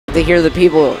to hear the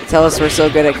people tell us we're so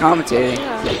good at commentating.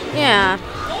 Yeah,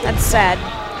 that's sad.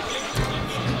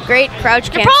 Great crouch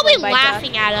They're canceling probably by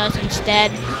laughing at us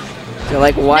instead. They're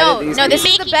like, why did these No, this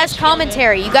is the Making best us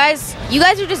commentary. You guys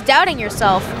are just doubting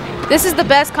yourself. This is the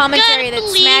best commentary that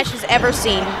Smash has ever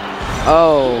seen.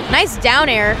 Oh. Nice down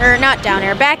air, or not down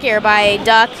air, back air by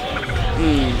Duck.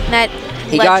 That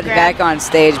He ledge got grab. back on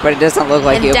stage, but it doesn't look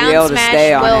like And he'll be down able to smash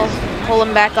stay on will it. pull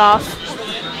him back off.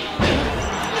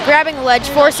 Grabbing the ledge,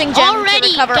 forcing Gem to Already,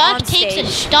 recover Duck on takes stage. a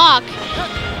stock.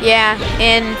 Yeah,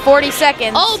 in 40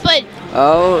 seconds. Oh, but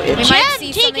Oh, we it's might Gem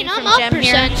see taking something him from up Gem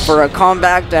here. percent. for a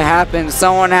comeback to happen,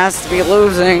 someone has to be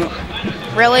losing.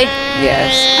 Really?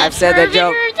 Yes, I've said that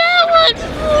joke.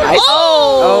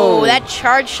 Oh, that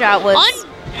charge shot was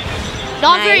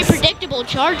not nice. very predictable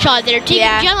charge shot there. Taking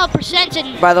Gem up percent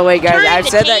and By the way, guys, turning I've the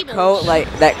said tables.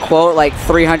 that quote like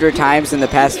 300 times in the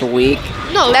past week.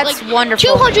 No, That's like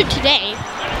wonderful. 200 today.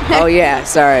 Oh yeah,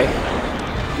 sorry,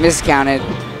 miscounted.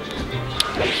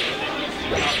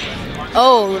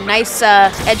 Oh, nice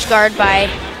edge guard by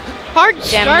Hard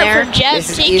Gem start there. for Gem, This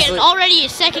is taking easily- already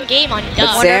his second game on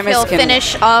Duck. Wonder if Samus he'll can-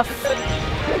 finish off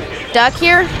Duck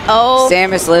here. Oh,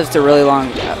 Samus lives to really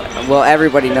long. Well,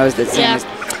 everybody knows that Yeah. Samus.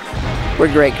 We're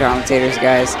great commentators,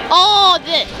 guys. Oh,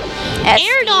 the SD.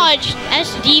 air dodge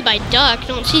SD by Duck.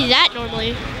 Don't see that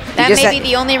normally. that just may be had-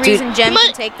 the only Dude, reason Gem But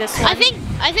can take this one. I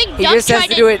think He Duck just has tried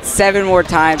to do it 7 more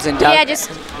times and Duck. Yeah, just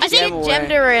I think get away. Gem to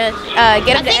get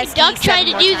I him to think SD Duck tried 7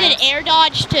 to more do times. the air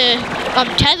dodge to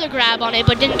tether grab on it,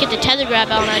 but didn't get the tether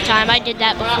grab on that time. I did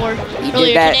that before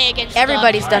earlier that. today against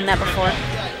Everybody's done that before. Duck.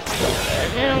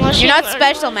 Unless You're not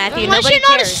special, Matthew. Unless Nobody you're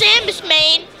not cares. a Samus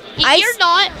main. I You're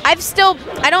not.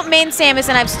 I don't main Samus,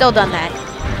 and I've still done that.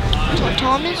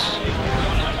 Thomas?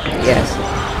 Yes.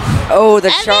 Oh, the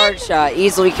Evan? charge shot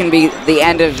easily can be the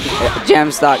end of Gem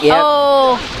stock. Yep.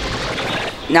 Oh,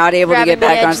 Not able to grabbing get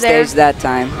back the on edge there. stage that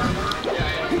time.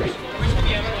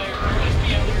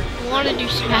 Want to do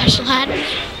smash ladders?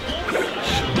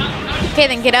 okay,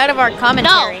 then get out of our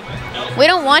commentary. We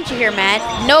don't want you here,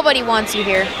 Matt. Nobody wants you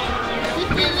here.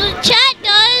 The chat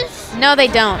does. No, they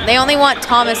don't. They only want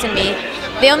Thomas and me.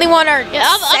 They only want our Yeah,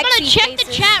 I'm gonna sexy check the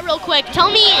faces. chat real quick. Tell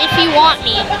me if you want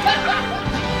me.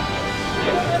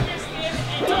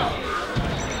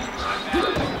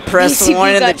 Press BCB 1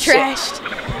 in the got chat.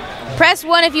 trashed. Press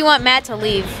 1 if you want Matt to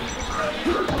leave.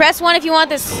 Press 1 if you want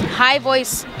this high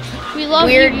voice, We love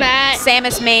weird you, Matt.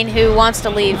 Samus main who wants to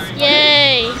leave.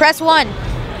 Yay. Press 1.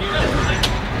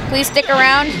 Please stick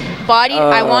around. Body,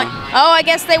 I want. Oh, I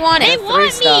guess they want They it. want me.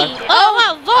 stock.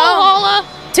 Oh, Valhalla.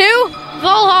 2.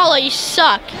 Valhalla, you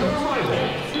suck.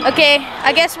 Okay,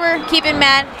 I guess we're keeping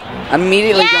Matt.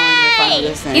 Immediately going to Yay! final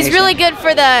destination. He's really good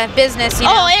for the business, you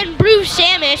know. Oh, and Bruce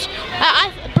Samus.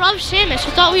 Bro Samus,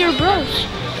 I thought we were bros.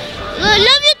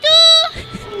 Love you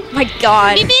too. My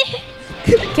God. Baby.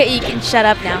 Okay, you can shut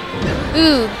up now.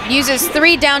 Ooh, uses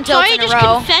 3 down tilts Sorry, I in a just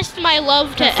row. confessed my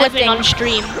love to Conflicting. Evan on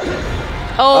stream.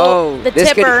 Oh, Oh, the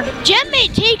this could- tipper. Gem may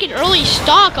take an early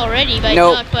stock already by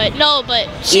Nope. Duck, but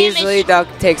Easily Samus, Duck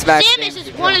takes back. Samus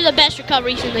is one of the best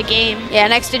recoveries in the game. Yeah,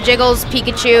 next to Jiggles,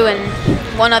 Pikachu,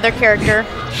 and one other character.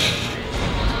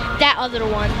 That other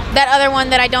one. That other one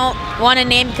that I don't want to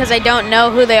name because I don't know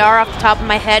who they are off the top of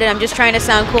my head, and I'm just trying to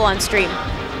sound cool on stream.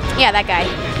 Yeah, that guy.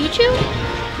 Pichu?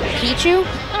 Pichu?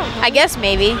 I don't know. I guess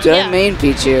maybe. Good Yeah. main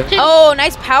Pichu. Oh,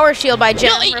 nice power shield by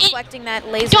Gem, No, reflecting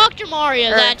that laser. Dr.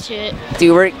 Mario, Or- that's it.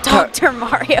 Dude, we're Dr.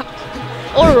 Mario.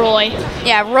 Or Roy.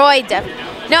 Yeah, Roy definitely.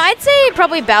 No, I'd say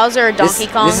probably Bowser or Donkey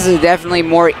Kong. This is a definitely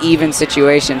more even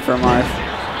situation for Marth.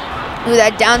 Ooh,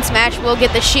 that down smash will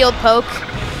get the shield poke.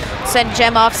 Send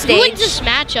Gem off Who stage. wins this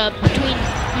matchup between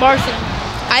Marth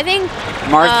and... I think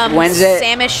Marth wins it.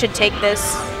 Samus should take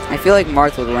this. I feel like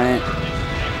Marth would win it.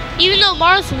 Even though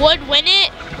Marth would win it,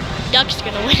 Duck's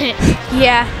gonna win it.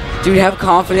 Yeah. Dude, have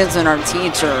confidence in our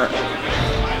teacher.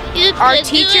 Our Do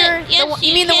teacher? it. Yes,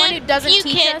 You mean the one can. who doesn't you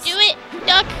teach can't us? do it.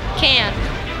 Duck can.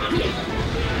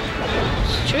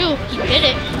 It's true. He did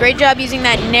it. Great job using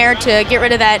that Nair to get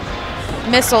rid of that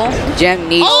missile. Gem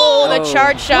needs. Oh, the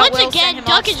charge shot Once will again, send him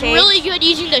Duck off is stage. really good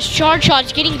using those charge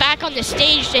shots, getting back on the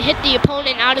stage to hit the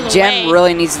opponent out of the way. Gem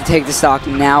really needs to take the stock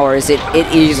now, or is it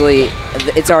easily?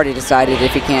 It's already decided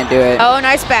if he can't do it. Oh,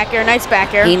 nice back air, nice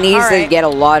back air. He needs All to right. get a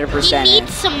lot of He percentage.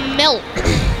 needs some milk.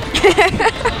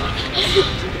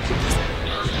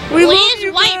 We Well, love he is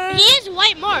you, white. man. He is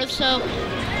white Marth, so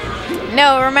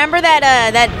No, remember that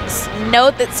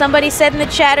note that somebody said in the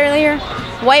chat earlier?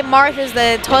 White Marth is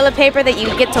the toilet paper that you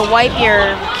get to wipe your...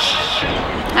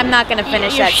 I'm not going to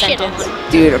finish your that shit sentence.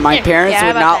 on. Dude, my parents Yeah,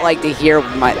 would how not about that? like to hear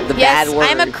the Yes, bad word.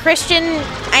 I'm a Christian.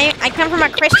 I come from a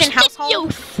Christian household,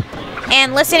 Youth.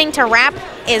 and listening to rap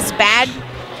is bad.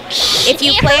 If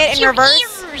you play it in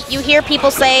reverse, you hear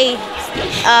people say,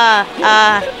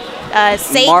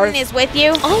 Satan Marth. is with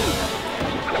you. Oh.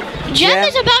 Jem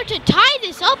is about to tie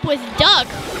this up with Duck.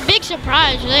 Big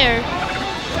surprise there.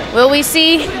 Will we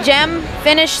see Jem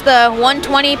finish the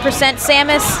 120%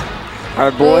 Samus?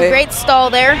 Our boy. Ooh, great stall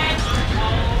there.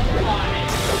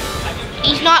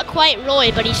 He's not quite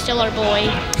Roy, but he's still our boy.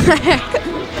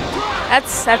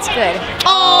 That's good.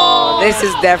 Oh! This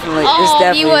is definitely.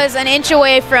 He was an inch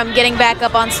away from getting back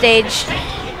up on stage.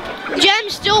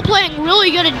 Jem's still playing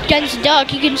really good against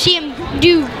Duck. You can see him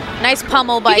do. Nice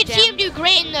pummel by You can see Jem. him do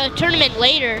great in the tournament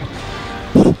later.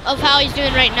 Of how he's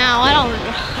doing right now. I don't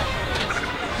know.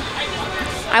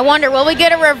 I wonder, will we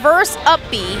get a reverse up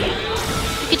B?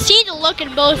 You can see the look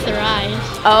in both their eyes.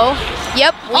 Oh,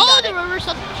 yep. we Oh, got the it. reverse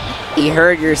up. He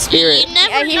heard your spirit. You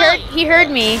never Yeah, know. he heard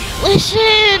me.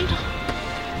 Listen.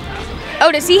 Oh,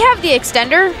 does he have the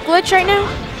extender glitch right now?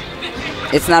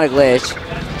 It's not a glitch.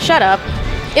 Shut up.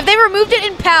 If they removed it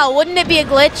in PAL, wouldn't it be a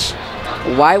glitch?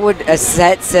 Why would a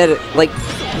set like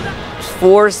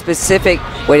 4 specific?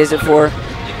 Wait, is it 4?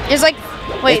 There's like,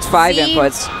 wait, It's 5 Z,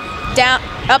 inputs. down,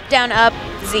 up,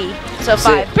 Z. So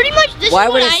 5. Pretty much this Why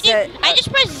is would what a I set- did. I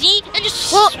just press Z and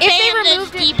just Well, spam if they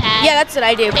removed the it, D-pad. yeah, that's what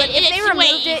I do. But It- if it's they way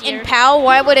removed it easier. in PAL,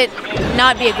 why would it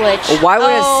not be a glitch? Why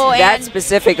would that and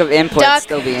specific of input Duck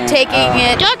still be in? taking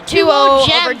it Duck 2-0 2-0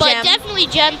 Jem, over but Jem. definitely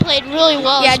Jem played really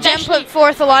well. Yeah, Jem especially, put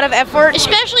forth a lot of effort.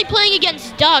 especially playing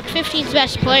against Duck, 15th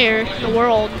best player in the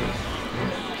world.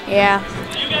 Yeah,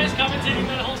 You guys commentating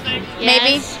that whole thing?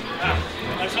 maybe. Yes.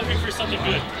 I was hoping for something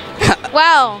good.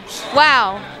 Wow.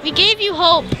 We gave you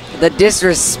hope. The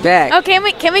disrespect. Oh, can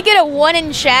we get a 1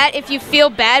 in chat if you feel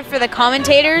bad for the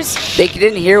commentators? They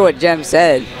didn't hear what Jem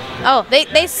said. Oh,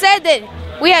 they said that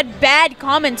we had bad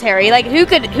commentary. Like who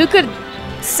could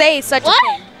say such What?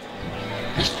 a thing?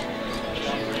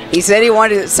 He said he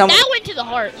wanted someone. That went to the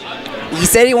heart. He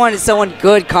said he wanted someone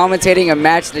good commentating a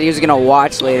match that he was gonna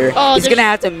watch later. Oh, He's there's- gonna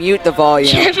have to mute the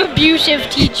volume. Jem abusive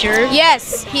teacher.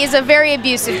 Yes, he is a very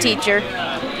abusive teacher.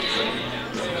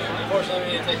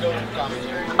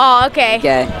 Oh, okay.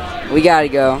 Okay, we gotta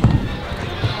go.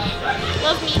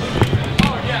 Love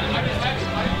me.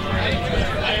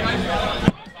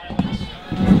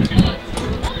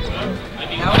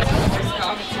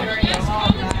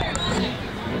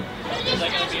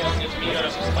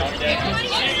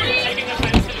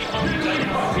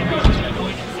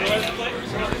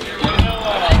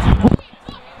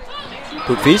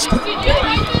 Poop Feast.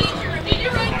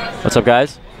 What's up,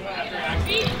 guys?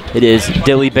 It is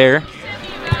Dilly Bear,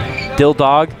 Dill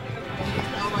Dog,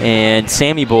 and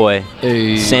Sammy Boy,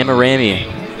 Hey, Samarami.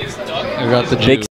 I got the Big juice.